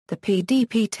The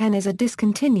PDP-10 is a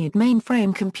discontinued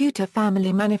mainframe computer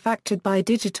family manufactured by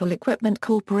Digital Equipment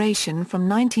Corporation from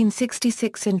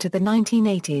 1966 into the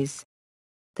 1980s.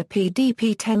 The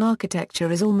PDP-10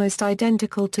 architecture is almost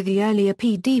identical to the earlier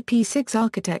PDP-6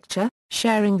 architecture,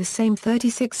 sharing the same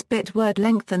 36-bit word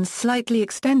length and slightly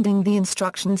extending the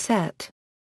instruction set.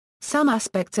 Some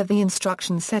aspects of the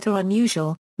instruction set are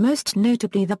unusual, most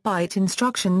notably the byte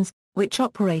instructions, which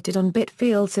operated on bit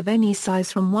fields of any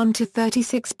size from 1 to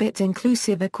 36 bits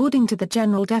inclusive according to the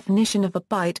general definition of a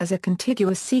byte as a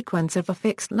contiguous sequence of a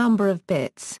fixed number of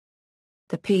bits.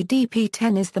 The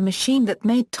PDP-10 is the machine that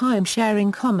made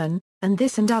time-sharing common, and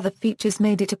this and other features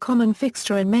made it a common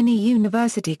fixture in many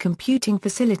university computing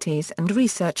facilities and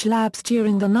research labs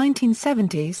during the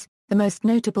 1970s, the most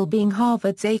notable being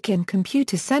Harvard's Aiken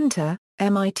Computer Center,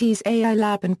 MIT's AI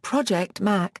Lab and Project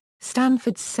Mac,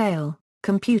 Stanford's SAIL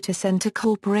Computer Center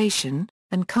Corporation,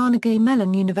 and Carnegie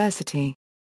Mellon University.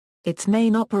 Its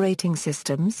main operating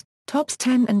systems, TOPS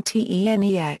 10 and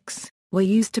TENEX, were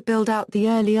used to build out the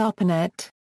early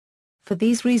ARPANET. For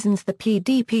these reasons the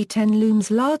PDP-10 looms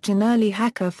large in early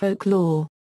hacker folklore.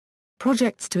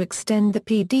 Projects to extend the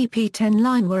PDP-10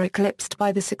 line were eclipsed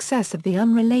by the success of the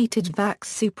unrelated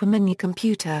VAX Supermini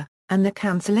computer, and the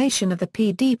cancellation of the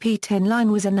PDP-10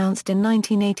 line was announced in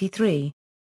 1983.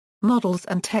 Models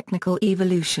and technical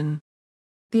evolution.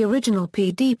 The original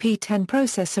PDP-10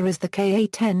 processor is the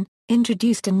KA-10,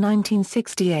 introduced in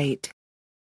 1968.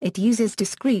 It uses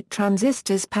discrete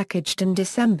transistors packaged in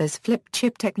December's flip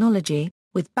chip technology,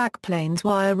 with backplanes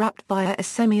wire-wrapped via a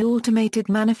semi-automated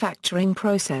manufacturing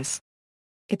process.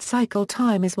 Its cycle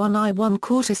time is 1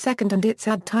 I1/4 second and its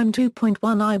add time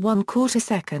 2.1 I1/4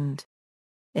 second.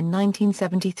 In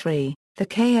 1973, the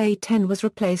KA-10 was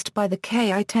replaced by the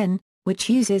KI-10,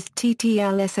 which uses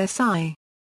TTL-SSI.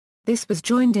 This was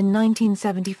joined in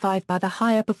 1975 by the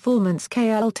higher performance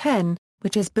KL-10,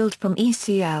 which is built from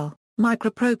ECL,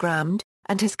 microprogrammed,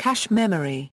 and has cache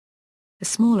memory. A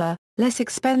smaller, less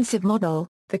expensive model,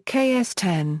 the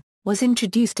KS-10, was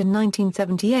introduced in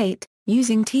 1978,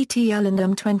 using TTL and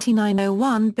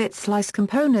M2901-bit slice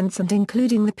components and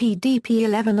including the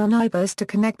PDP-11 on IBUS to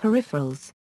connect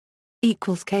peripherals.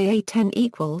 KA-10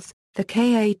 The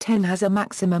KA-10 has a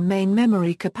maximum main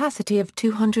memory capacity of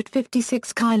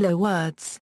 256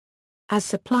 kilowords. As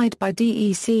supplied by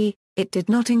DEC, it did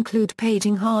not include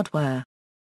paging hardware.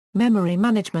 Memory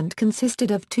management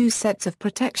consisted of two sets of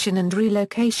protection and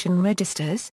relocation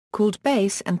registers, called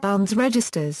base and bounds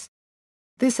registers.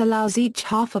 This allows each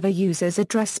half of a user's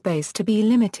address space to be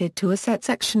limited to a set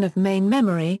section of main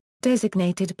memory,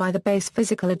 designated by the base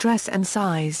physical address and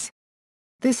size.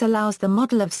 This allows the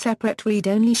model of separate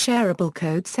read-only shareable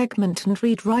code segment and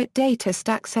read-write data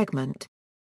stack segment.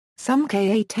 Some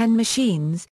KA-10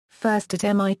 machines, first at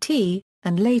MIT,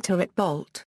 and later at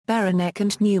Bolt, Beranek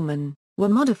and Newman, were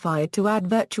modified to add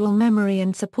virtual memory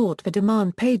and support for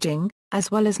demand paging, as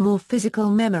well as more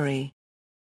physical memory.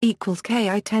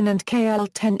 KI-10 and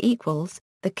KL-10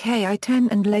 The KI-10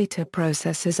 and later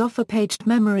processors offer paged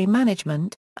memory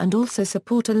management, and also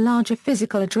support a larger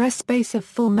physical address space of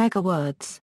 4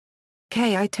 megawords.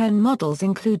 KI-10 models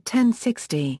include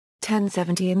 1060,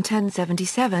 1070 and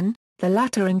 1077, the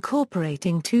latter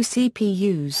incorporating 2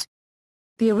 CPUs.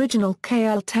 The original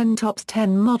KL-10 TOPS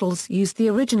 10 models used the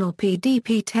original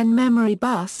PDP-10 memory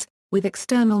bus, with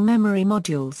external memory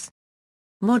modules.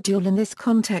 Module in this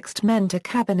context meant a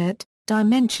cabinet,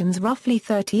 dimensions roughly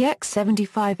 30 x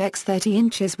 75 x 30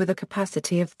 inches with a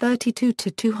capacity of 32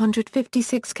 to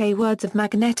 256 K words of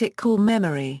magnetic core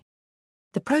memory.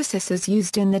 The processors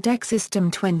used in the DEC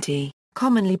System 20,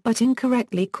 commonly but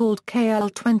incorrectly called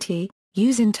KL-20,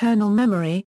 use internal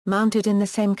memory, mounted in the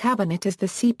same cabinet as the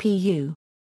CPU.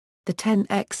 The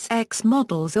 10XX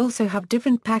models also have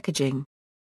different packaging.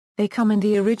 They come in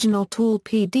the original tall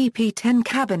PDP-10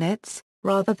 cabinets,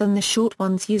 rather than the short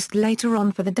ones used later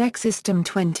on for the DEC System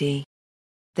 20.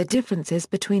 The differences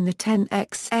between the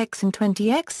 10XX and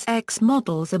 20XX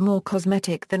models are more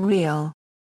cosmetic than real.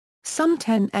 Some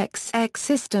 10XX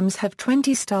systems have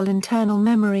 20-style internal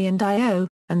memory and I/O,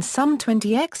 and some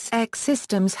 20XX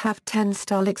systems have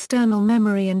 10-style external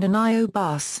memory and an I/O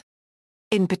bus.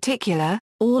 In particular,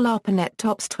 all ARPANET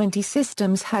TOPS 20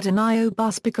 systems had an I/O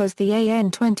bus because the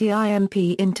AN20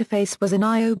 IMP interface was an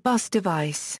I/O bus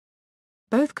device.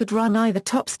 Both could run either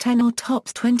TOPS 10 or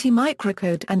TOPS 20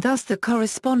 microcode and thus the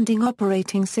corresponding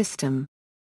operating system.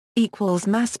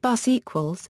 Mass bus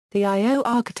The I/O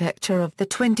architecture of the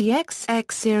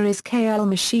 20XX series KL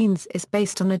machines is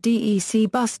based on a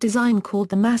DEC bus design called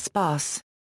the mass bus.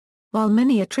 While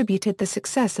many attributed the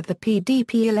success of the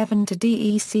PDP-11 to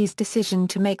DEC's decision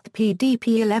to make the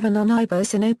PDP-11 on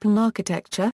IBUS an open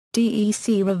architecture,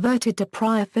 DEC reverted to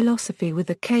prior philosophy with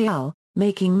the KL,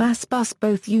 making mass bus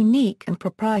both unique and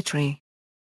proprietary.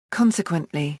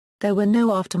 Consequently, there were no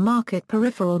aftermarket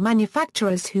peripheral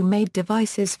manufacturers who made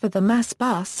devices for the mass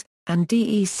bus, and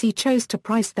DEC chose to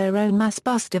price their own mass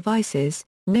bus devices,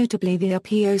 notably the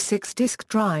RPO6 disk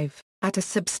drive, at a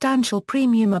substantial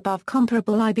premium above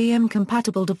comparable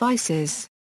IBM-compatible devices.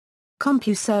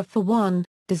 CompuServe, for one,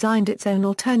 designed its own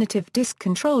alternative disk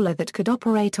controller that could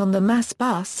operate on the mass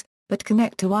bus, but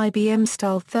connect to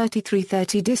IBM-style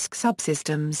 3330 disk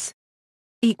subsystems.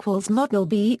 Model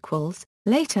B equals.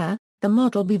 Later, the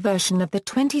Model B version of the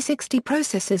 2060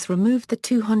 processors removed the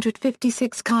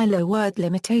 256 kilo-word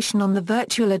limitation on the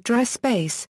virtual address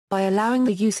space, by allowing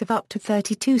the use of up to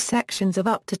 32 sections of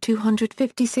up to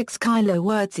 256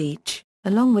 kilo-words each,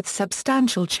 along with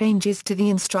substantial changes to the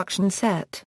instruction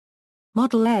set.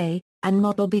 Model A and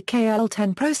Model B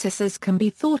KL10 processors can be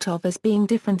thought of as being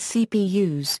different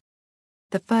CPUs.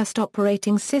 The first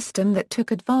operating system that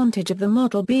took advantage of the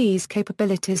Model B's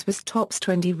capabilities was TOPS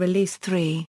 20 Release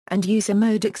 3, and user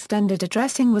mode extended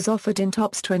addressing was offered in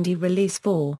TOPS 20 Release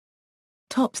 4.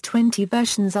 TOPS 20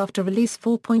 versions after Release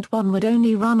 4.1 would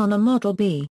only run on a Model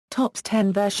B. TOPS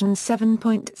 10 versions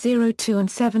 7.02 and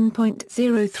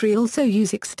 7.03 also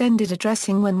use extended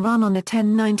addressing when run on a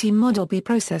 1090 Model B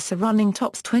processor running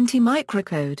TOPS 20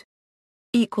 microcode.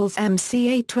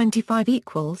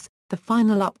 MCA25 The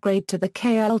final upgrade to the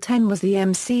KL10 was the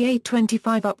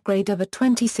MCA25 upgrade of a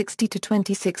 2060 to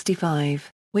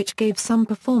 2065, which gave some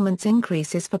performance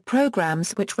increases for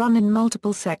programs which run in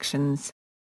multiple sections.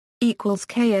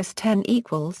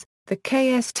 KS10 The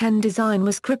KS10 design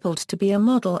was crippled to be a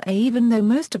Model A even though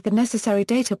most of the necessary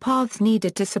data paths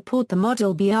needed to support the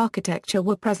Model B architecture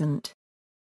were present.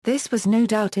 This was no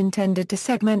doubt intended to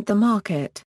segment the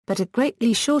market, but it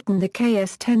greatly shortened the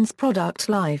KS10's product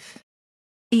life.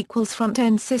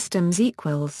 Front-end systems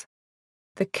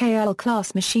The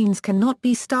KL-class machines cannot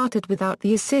be started without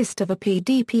the assist of a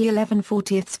PDP-11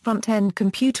 40th front-end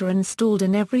computer installed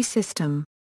in every system.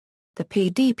 The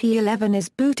PDP-11 is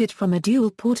booted from a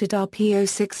dual-ported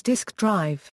RPO6 disk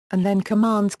drive, and then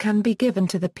commands can be given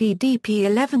to the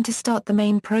PDP-11 to start the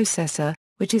main processor,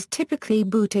 which is typically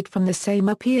booted from the same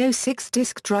RPO6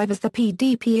 disk drive as the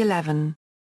PDP-11.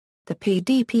 The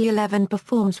PDP-11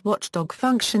 performs watchdog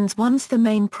functions once the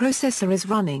main processor is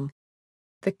running.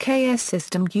 The KS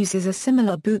system uses a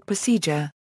similar boot procedure.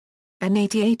 An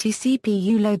 8080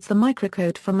 CPU loads the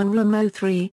microcode from a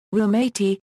ROM03,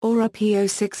 ROM80, or a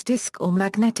RPO6 disk or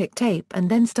magnetic tape and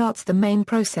then starts the main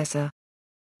processor.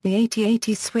 The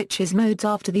 8080 switches modes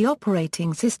after the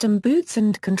operating system boots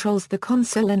and controls the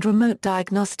console and remote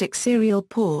diagnostic serial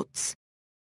ports.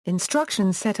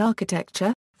 Instruction set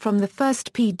architecture. From the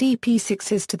first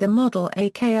PDP-6s to the Model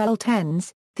A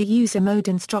KL10s, the user mode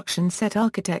instruction set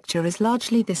architecture is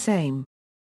largely the same.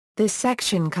 This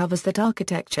section covers that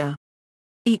architecture.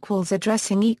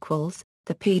 Addressing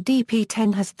The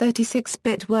PDP-10 has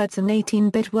 36-bit words and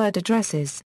 18-bit word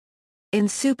addresses. In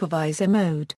supervisor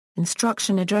mode,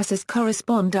 instruction addresses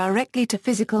correspond directly to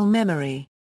physical memory.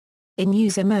 In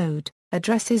user mode,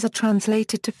 addresses are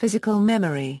translated to physical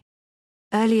memory.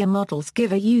 Earlier models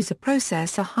give a user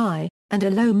processor high and a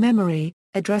low memory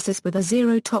addresses with a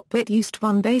 0 top bit used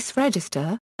one base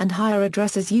register, and higher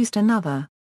addresses used another.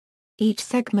 Each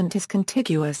segment is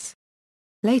contiguous.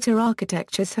 Later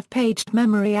architectures have paged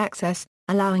memory access,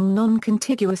 allowing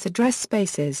non-contiguous address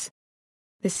spaces.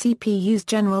 The CPU's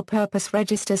general-purpose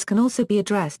registers can also be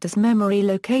addressed as memory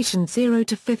locations 0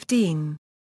 to 15.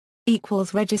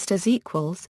 Registers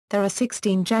There are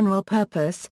 16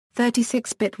 general-purpose,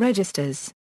 36-bit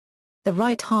registers. The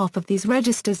right half of these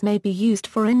registers may be used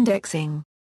for indexing.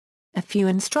 A few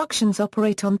instructions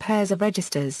operate on pairs of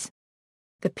registers.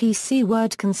 The PC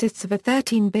word consists of a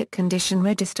 13-bit condition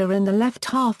register in the left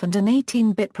half and an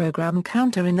 18-bit program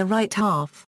counter in the right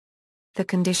half. The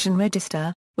condition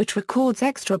register, which records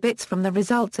extra bits from the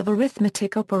results of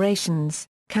arithmetic operations,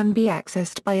 can be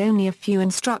accessed by only a few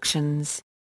instructions.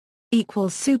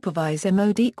 Supervisor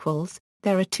mode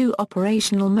There are two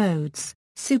operational modes,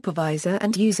 supervisor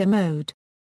and user mode.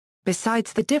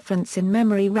 Besides the difference in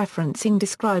memory referencing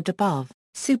described above,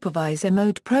 supervisor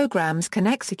mode programs can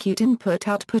execute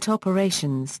input-output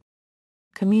operations.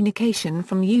 Communication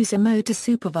from user mode to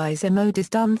supervisor mode is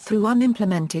done through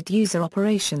unimplemented user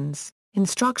operations,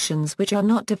 instructions which are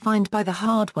not defined by the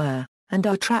hardware, and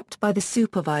are trapped by the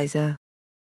supervisor.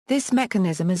 This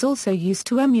mechanism is also used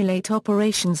to emulate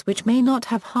operations which may not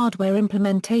have hardware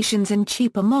implementations in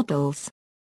cheaper models.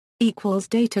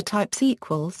 Data types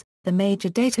The major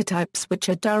data types which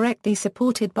are directly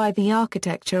supported by the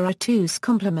architecture are 2's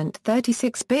complement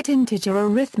 36-bit integer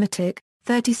arithmetic,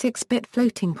 36-bit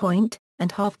floating point,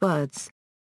 and half words.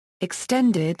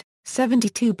 Extended,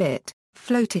 72-bit,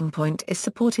 floating point is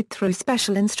supported through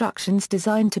special instructions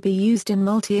designed to be used in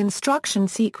multi-instruction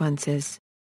sequences.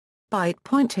 Byte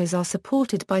pointers are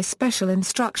supported by special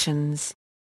instructions.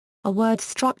 A word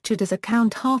structured as a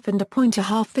count half and a pointer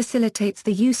half facilitates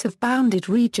the use of bounded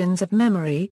regions of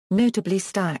memory, notably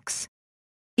stacks.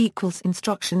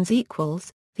 Instructions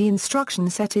equals, the instruction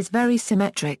set is very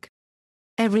symmetric.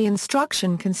 Every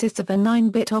instruction consists of a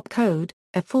 9-bit opcode,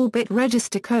 a 4-bit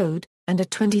register code, and a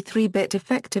 23-bit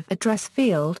effective address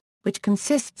field, which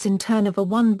consists in turn of a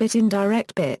 1-bit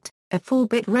indirect bit, a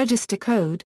 4-bit register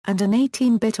code, and an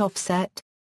 18-bit offset.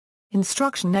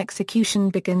 Instruction execution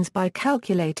begins by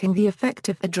calculating the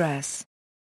effective address.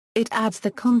 It adds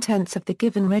the contents of the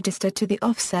given register to the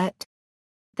offset.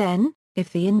 Then,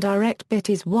 if the indirect bit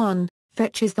is 1,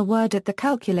 fetches the word at the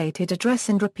calculated address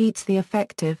and repeats the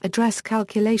effective address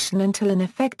calculation until an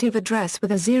effective address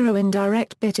with a 0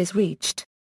 indirect bit is reached.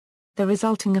 The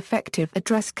resulting effective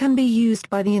address can be used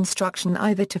by the instruction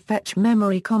either to fetch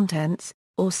memory contents,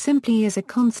 or simply as a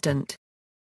constant.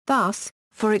 Thus,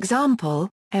 for example,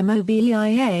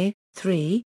 MOVIA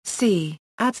 3, C,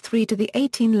 adds 3 to the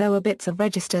 18 lower bits of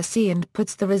register C and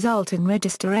puts the result in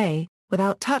register A,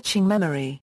 without touching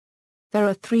memory. There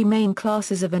are 3 main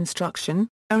classes of instruction: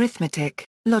 arithmetic,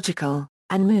 logical,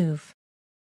 and move.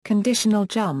 Conditional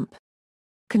jump.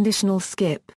 Conditional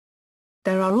skip.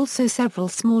 There are also several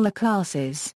smaller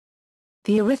classes.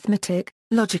 The arithmetic,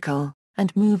 logical,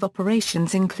 and move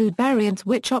operations include variants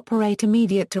which operate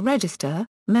immediate to register,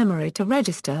 memory to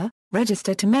register,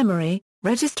 register to memory,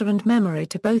 register and memory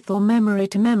to both or memory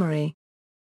to memory.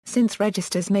 Since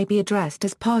registers may be addressed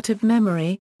as part of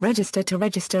memory,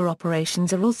 register-to-register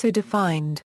operations are also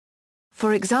defined.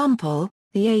 For example,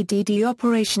 the ADD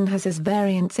operation has as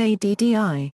variants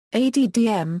ADDI,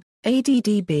 ADDM,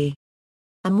 ADDB.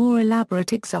 A more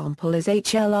elaborate example is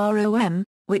HLROM,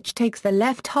 which takes the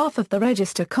left half of the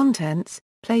register contents,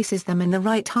 places them in the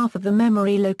right half of the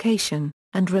memory location,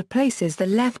 and replaces the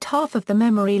left half of the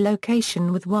memory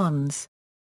location with ones.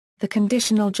 The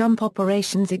conditional jump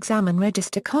operations examine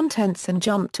register contents and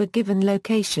jump to a given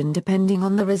location depending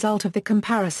on the result of the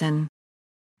comparison.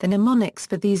 The mnemonics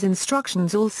for these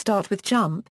instructions all start with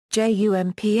jump,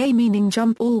 JUMPA meaning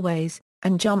jump always,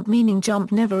 and jump meaning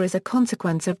jump never. As a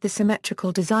consequence of the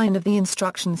symmetrical design of the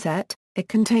instruction set, it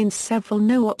contains several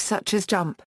no-ops such as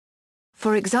jump.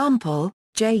 For example,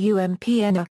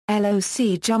 JUMPN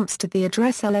LOC jumps to the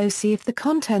address LOC if the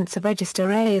contents of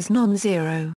register A is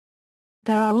non-zero.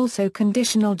 There are also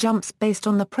conditional jumps based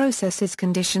on the process's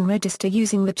condition register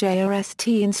using the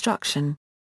JRST instruction.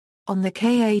 On the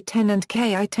KA10 and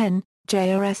KI10,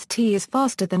 JRST is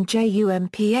faster than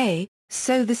JUMPA,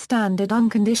 so the standard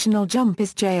unconditional jump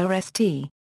is JRST.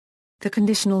 The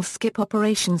conditional skip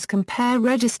operations compare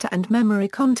register and memory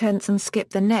contents and skip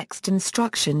the next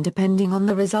instruction depending on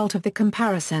the result of the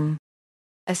comparison.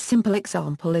 A simple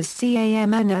example is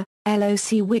CAMN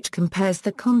LOC, which compares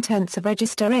the contents of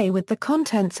register A with the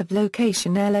contents of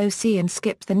location LOC and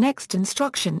skips the next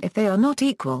instruction if they are not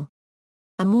equal.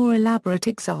 A more elaborate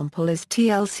example is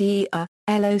TLCEA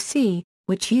LOC,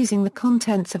 which using the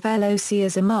contents of LOC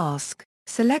as a mask,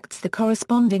 selects the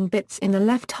corresponding bits in the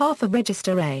left half of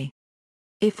register A.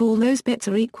 If all those bits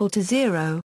are equal to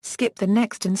 0, skip the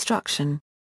next instruction.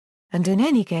 And in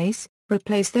any case,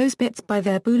 replace those bits by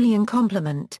their Boolean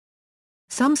complement.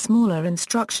 Some smaller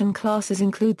instruction classes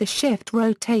include the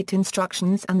shift-rotate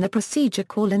instructions and the procedure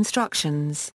call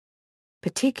instructions.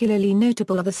 Particularly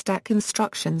notable are the stack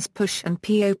instructions push and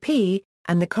POP,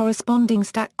 and the corresponding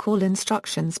stack call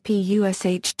instructions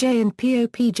PUSHJ and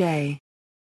POPJ.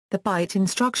 The byte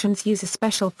instructions use a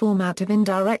special format of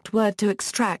indirect word to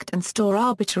extract and store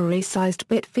arbitrary sized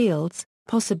bit fields,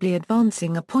 possibly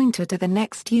advancing a pointer to the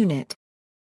next unit.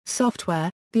 Software.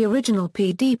 The original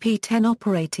PDP-10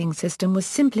 operating system was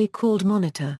simply called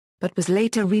Monitor, but was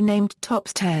later renamed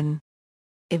TOPS 10.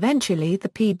 Eventually the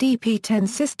PDP-10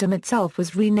 system itself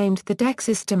was renamed the DEC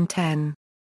System 10.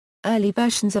 Early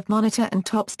versions of Monitor and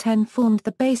TOPS 10 formed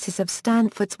the basis of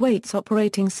Stanford's Weights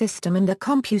operating system and the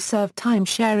CompuServe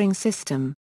time-sharing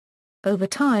system. Over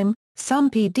time, some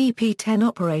PDP-10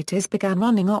 operators began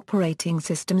running operating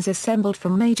systems assembled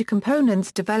from major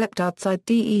components developed outside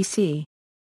DEC.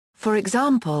 For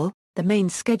example, the main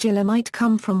scheduler might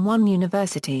come from one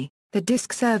university, the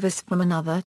disk service from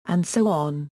another, and so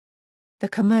on. The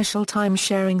commercial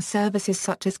time-sharing services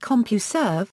such as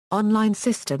CompuServe, Online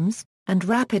Systems, and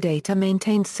Rapidata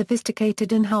maintained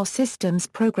sophisticated in-house systems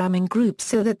programming groups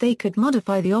so that they could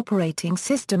modify the operating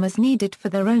system as needed for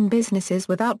their own businesses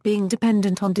without being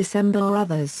dependent on December or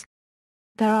others.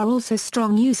 There are also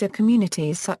strong user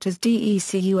communities such as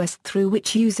DEC-US through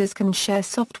which users can share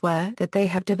software that they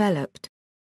have developed.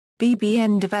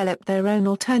 BBN developed their own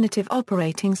alternative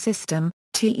operating system,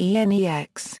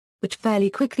 TENEX, which fairly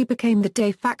quickly became the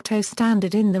de facto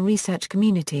standard in the research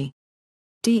community.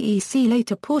 DEC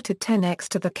later ported 10X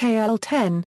to the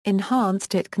KL10,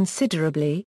 enhanced it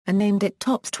considerably, and named it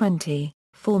TOPS 20,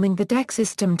 forming the DEC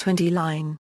System 20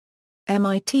 line.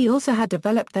 MIT also had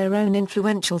developed their own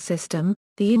influential system,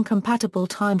 the incompatible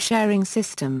time-sharing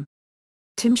system.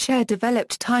 TimShare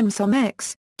developed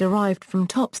TimesOmX, derived from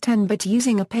TOPS 10 but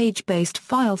using a page-based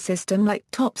file system like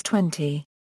TOPS 20.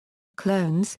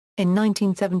 Clones. In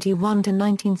 1971 to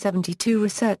 1972,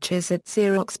 researchers at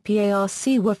Xerox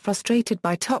PARC were frustrated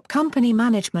by top company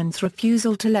management's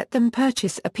refusal to let them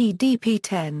purchase a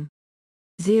PDP-10.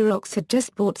 Xerox had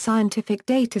just bought Scientific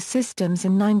Data Systems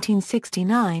in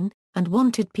 1969, and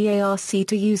wanted PARC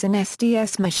to use an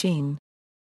SDS machine.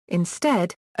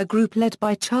 Instead, a group led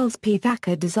by Charles P.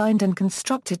 Thacker designed and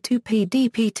constructed two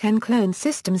PDP-10 clone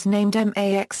systems named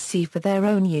MAXC for their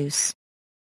own use.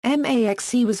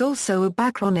 MAXC was also a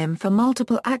backronym for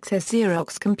Multiple Access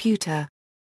Xerox Computer.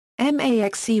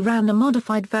 MAXC ran a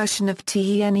modified version of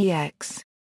TENEX.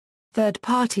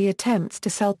 Third-party attempts to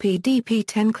sell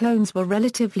PDP-10 clones were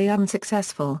relatively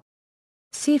unsuccessful.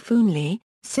 See Foonly,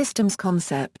 Systems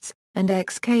Concepts, and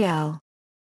XKL.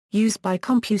 Used by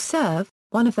CompuServe,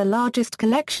 one of the largest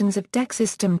collections of DEC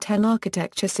System 10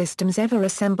 architecture systems ever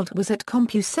assembled was at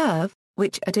CompuServe,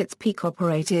 which at its peak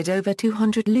operated over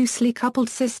 200 loosely coupled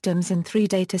systems in 3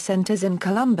 data centers in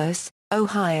Columbus,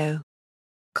 Ohio.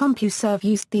 CompuServe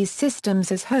used these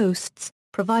systems as hosts,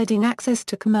 providing access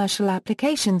to commercial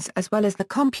applications as well as the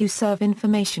CompuServe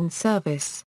Information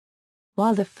Service.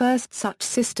 While the first such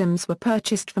systems were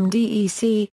purchased from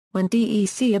DEC, when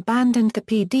DEC abandoned the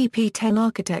PDP-10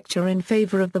 architecture in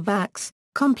favor of the VAX,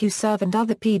 CompuServe and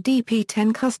other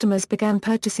PDP-10 customers began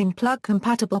purchasing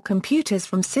plug-compatible computers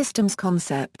from Systems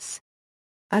Concepts.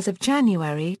 As of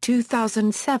January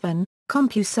 2007,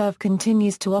 CompuServe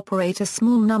continues to operate a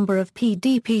small number of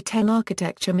PDP-10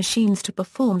 architecture machines to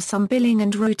perform some billing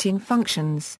and routing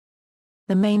functions.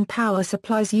 The main power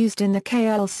supplies used in the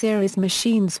KL series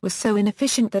machines were so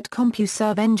inefficient that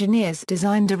CompuServe engineers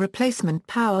designed a replacement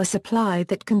power supply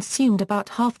that consumed about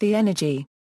half the energy.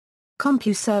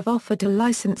 CompuServe offered to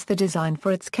license the design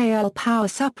for its KL power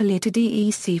supply to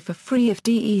DEC for free if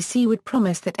DEC would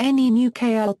promise that any new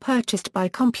KL purchased by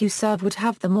CompuServe would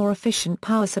have the more efficient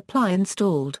power supply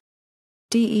installed.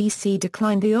 DEC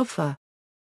declined the offer.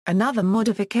 Another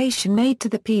modification made to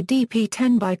the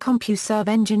PDP-10 by CompuServe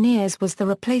engineers was the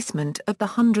replacement of the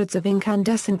hundreds of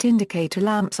incandescent indicator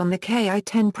lamps on the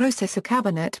KI-10 processor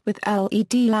cabinet with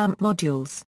LED lamp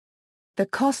modules. The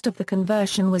cost of the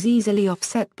conversion was easily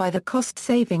offset by the cost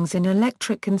savings in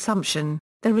electric consumption,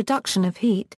 the reduction of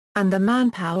heat, and the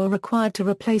manpower required to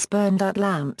replace burned-out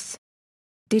lamps.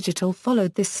 Digital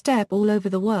followed this step all over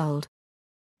the world.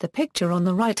 The picture on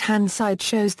the right-hand side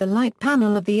shows the light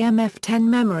panel of the MF10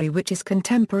 memory, which is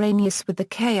contemporaneous with the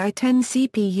KI-10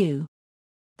 CPU.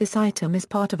 This item is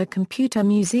part of a computer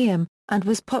museum, and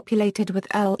was populated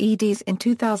with LEDs in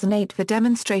 2008 for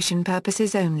demonstration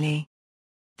purposes only.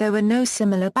 There were no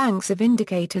similar banks of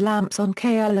indicator lamps on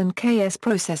KL and KS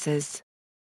processors.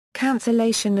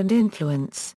 Cancellation and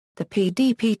influence. The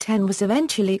PDP-10 was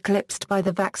eventually eclipsed by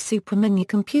the VAX Supermini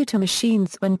computer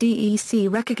machines when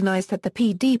DEC recognized that the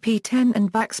PDP-10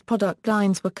 and VAX product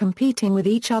lines were competing with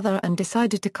each other and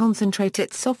decided to concentrate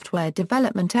its software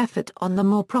development effort on the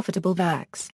more profitable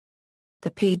VAX.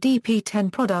 The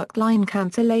PDP-10 product line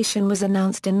cancellation was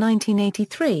announced in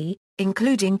 1983,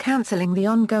 including cancelling the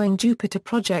ongoing Jupiter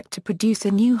project to produce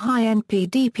a new high-end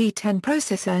PDP-10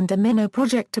 processor and a Minnow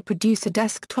project to produce a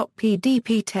desktop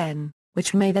PDP-10,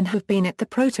 which may then have been at the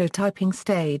prototyping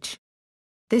stage.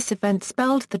 This event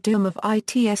spelled the doom of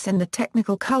ITS and the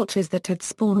technical cultures that had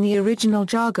spawned the original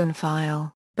jargon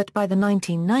file, but by the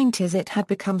 1990s it had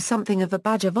become something of a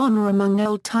badge of honor among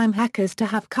old-time hackers to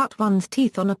have cut one's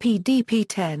teeth on a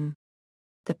PDP-10.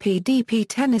 The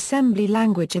PDP-10 assembly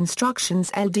language instructions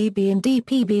LDB and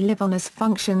DPB live on as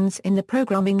functions in the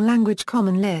programming language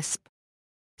Common Lisp.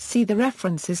 See the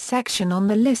references section on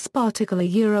the Lisp article. The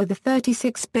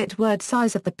 36-bit word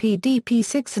size of the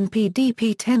PDP-6 and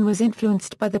PDP-10 was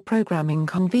influenced by the programming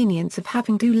convenience of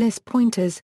having 2 Lisp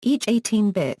pointers, each 18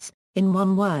 bits, in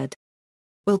one word.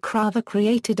 Will Crowther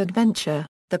created Adventure,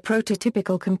 the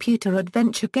prototypical computer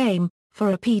adventure game,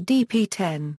 for a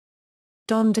PDP-10.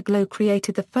 Don DeGlow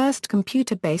created the first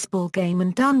computer baseball game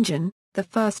and Dungeon, the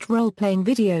first role-playing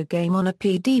video game on a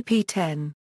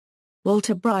PDP-10.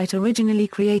 Walter Bright originally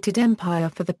created Empire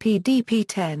for the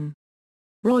PDP-10.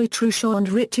 Roy Trushaw and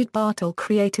Richard Bartle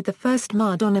created the first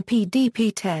MUD on a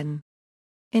PDP-10.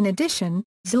 In addition,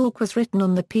 Zork was written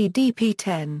on the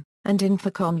PDP-10, and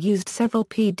Infocom used several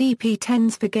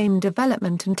PDP-10s for game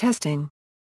development and testing.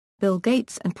 Bill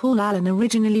Gates and Paul Allen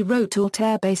originally wrote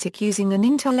Altair Basic using an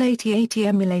Intel 8080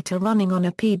 emulator running on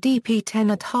a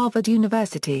PDP-10 at Harvard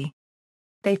University.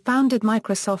 They founded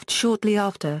Microsoft shortly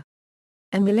after.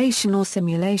 Emulation or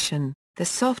simulation, the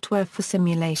software for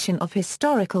simulation of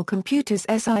historical computers.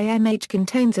 SIMH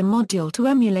contains a module to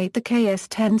emulate the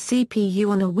KS-10 CPU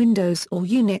on a Windows or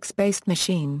Unix-based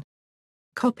machine.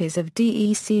 Copies of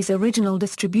DEC's original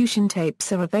distribution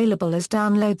tapes are available as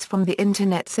downloads from the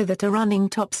Internet so that a running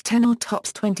TOPS 10 or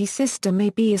TOPS 20 system may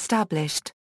be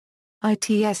established.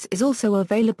 ITS is also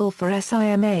available for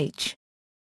SIMH.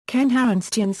 Ken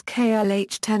Harenstian's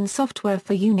KLH-10 software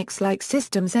for Unix-like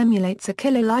systems emulates a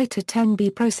Kiloliter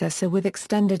 10B processor with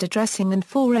extended addressing and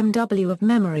 4 MW of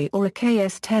memory or a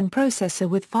KS-10 processor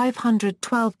with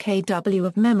 512 kW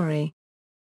of memory.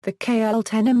 The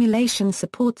KL10 emulation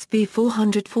supports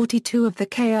V442 of the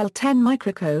KL10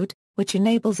 microcode, which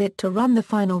enables it to run the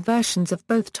final versions of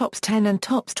both TOPS 10 and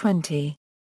TOPS 20.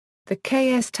 The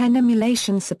KS10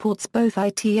 emulation supports both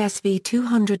ITS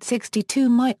V262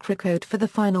 microcode for the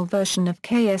final version of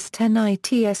KS10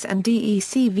 ITS and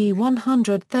DEC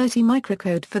V130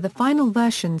 microcode for the final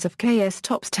versions of KS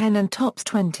TOPS 10 and TOPS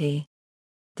 20.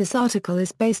 This article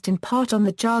is based in part on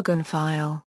the jargon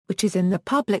file, which is in the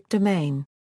public domain.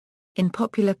 In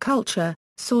popular culture,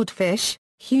 Swordfish,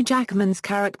 Hugh Jackman's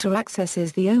character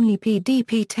accesses the only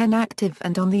PDP-10 active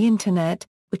and on the Internet,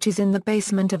 which is in the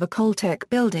basement of a Caltech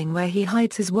building where he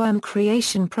hides his worm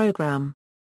creation program.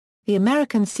 The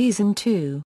American Season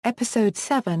 2, Episode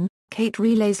 7, Kate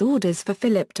relays orders for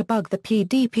Philip to bug the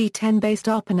PDP-10-based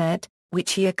ARPANET,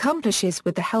 which he accomplishes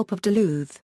with the help of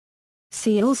Duluth.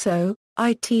 See also,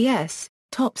 ITS,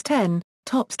 TOPS 10,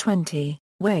 TOPS 20,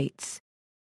 weights.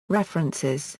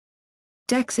 References.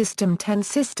 DEC System 10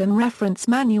 System Reference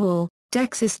Manual,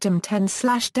 DEC System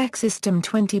 10/DEC System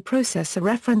 20 Processor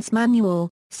Reference Manual,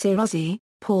 Cirozzi,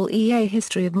 Paul E. A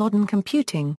History of Modern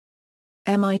Computing.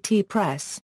 MIT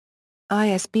Press.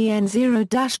 ISBN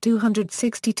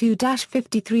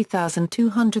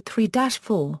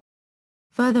 0-262-53203-4.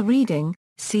 Further reading,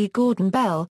 C. Gordon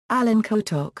Bell, Alan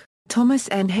Kotok, Thomas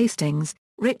N. Hastings,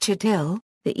 Richard Hill,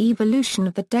 The Evolution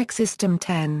of the DEC System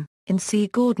 10, in C.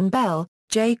 Gordon Bell,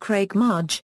 J. Craig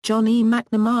Mudge, John E.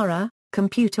 McNamara,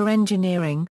 Computer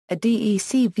Engineering, A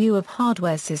DEC View of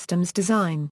Hardware Systems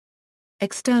Design.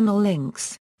 External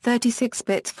links, 36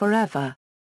 Bits Forever.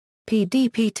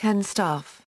 PDP-10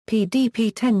 Stuff,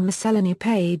 PDP-10 Miscellany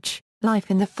page, Life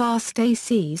in the Fast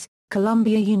ACs,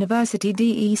 Columbia University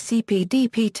DEC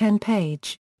PDP-10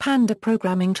 page, Panda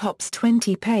Programming TOPS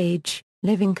 20 page,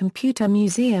 Living Computer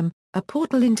Museum, a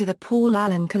portal into the Paul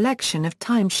Allen collection of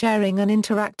time-sharing and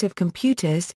interactive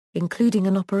computers, including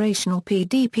an operational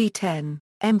PDP-10,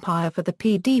 Empire for the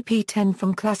PDP-10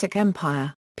 from Classic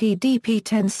Empire,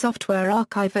 PDP-10 Software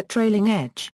Archive at Trailing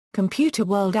Edge, Computer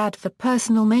World Ad for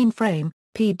Personal Mainframe,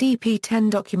 PDP-10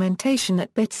 Documentation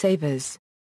at BitSavers.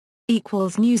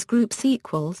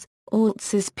 Newsgroups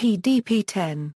Alts is PDP-10.